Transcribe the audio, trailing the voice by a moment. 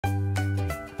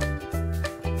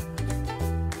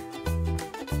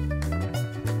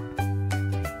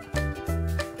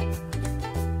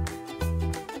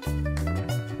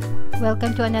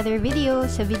Welcome to another video.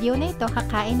 Sa video na ito,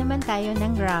 kakain naman tayo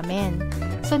ng ramen.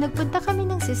 So, nagpunta kami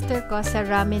ng sister ko sa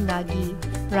Ramen Nagi.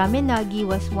 Ramen Nagi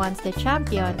was once the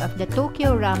champion of the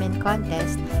Tokyo Ramen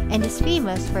Contest and is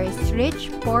famous for its rich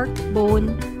pork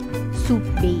bone soup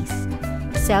base,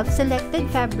 self-selected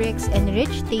fabrics, and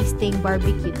rich-tasting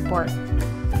barbecued pork.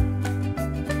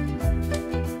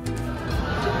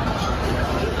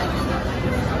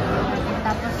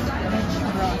 Tapos, rich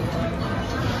broth.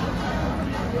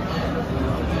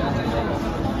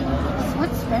 What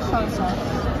special sauce?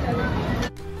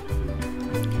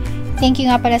 Thank you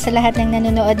nga pala sa lahat ng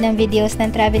nanonood ng videos ng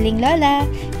Traveling Lola.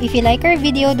 If you like our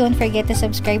video, don't forget to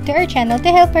subscribe to our channel to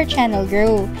help our channel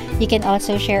grow. You can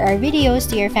also share our videos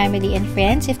to your family and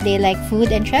friends if they like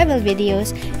food and travel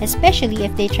videos, especially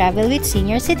if they travel with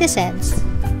senior citizens.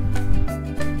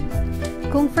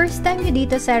 Kung first time nyo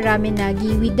dito sa Ramen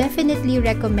Nagi, we definitely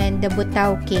recommend the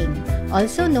Butao King,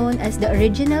 also known as the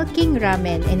original King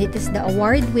Ramen, and it is the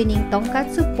award-winning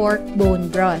tonkotsu pork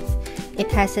bone broth. It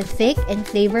has a thick and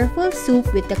flavorful soup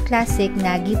with the classic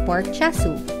Nagi pork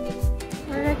chashu.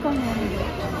 I recommend it.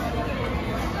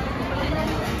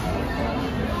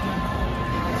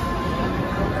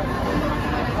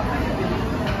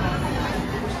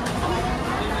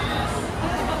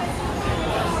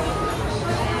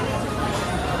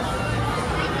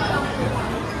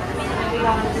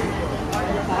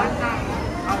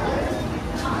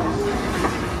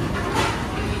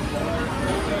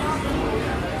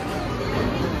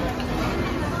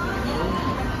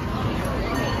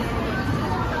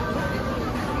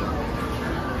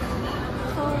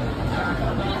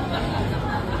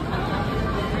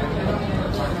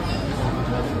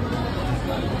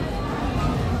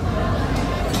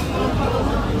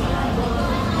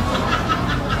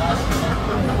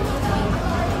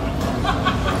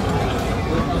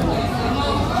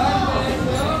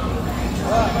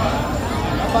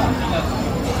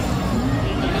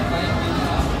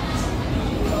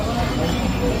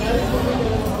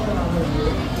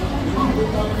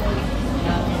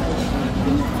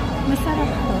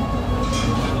 Masarap to.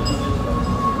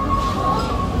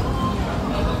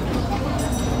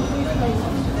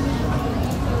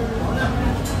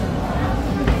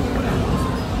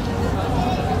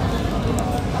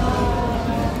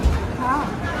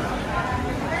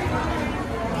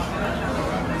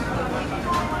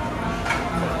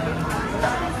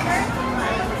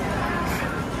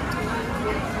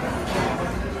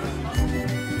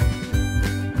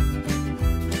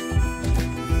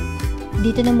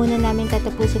 Dito na muna namin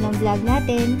tatapusin ang vlog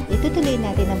natin. Itutuloy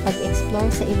natin ang pag-explore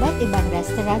sa iba't ibang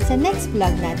restaurant sa next vlog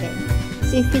natin.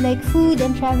 So if you like food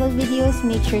and travel videos,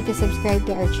 make sure to subscribe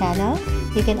to our channel.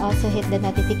 You can also hit the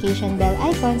notification bell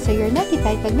icon so you're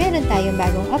notified pag meron tayong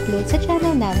bagong upload sa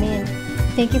channel namin.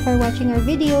 Thank you for watching our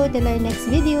video. Till our next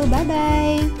video.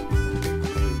 Bye-bye!